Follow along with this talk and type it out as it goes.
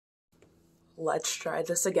let's try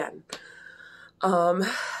this again.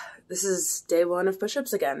 This is day 1 of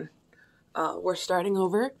push-ups again. We're starting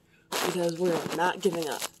over because we're not giving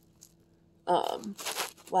up.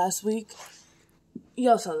 Last week,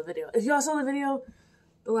 y'all saw the video. If y'all saw the video,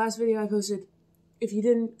 the last video I posted, if you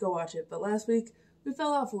didn't, go watch it. But last week, we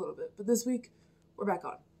fell off a little bit. But this week, we're back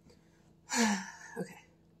on. Okay.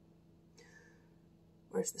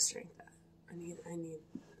 Where's the strength at? I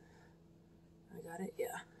got it?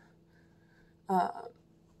 Yeah. I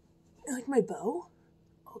like my bow.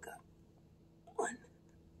 Oh, God. 1,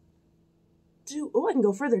 2. Oh, I can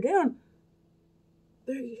go further down.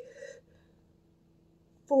 3,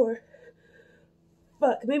 4.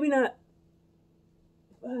 Fuck, maybe not.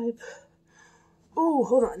 5. Oh,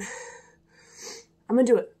 hold on. I'm gonna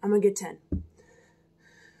do it. I'm gonna get 10.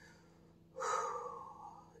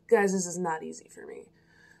 Guys, this is not easy for me.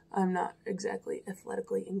 I'm not exactly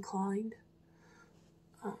athletically inclined.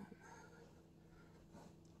 2,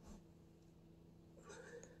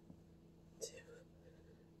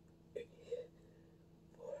 3,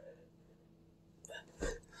 4, 5.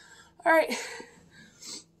 All right.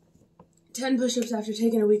 10 push-ups after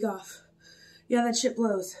taking a week off. Yeah, that shit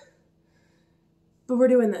blows. But we're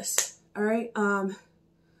doing this, all right?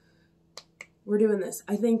 We're doing this.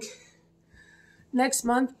 I think next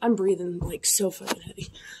month, I'm breathing like so fucking heavy.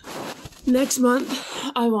 Next month,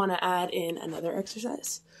 I want to add in another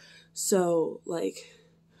exercise. So, like,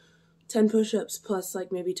 10 push-ups plus,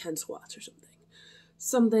 like, maybe 10 squats or something.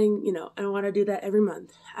 Something, you know, I want to do that every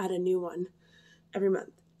month. Add a new one every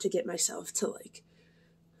month to get myself to, like,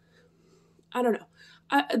 I don't know.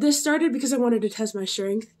 This started because I wanted to test my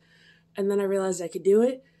strength, and then I realized I could do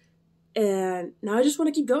it, and now I just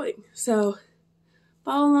want to keep going. So,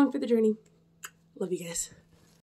 follow along for the journey. Love you guys.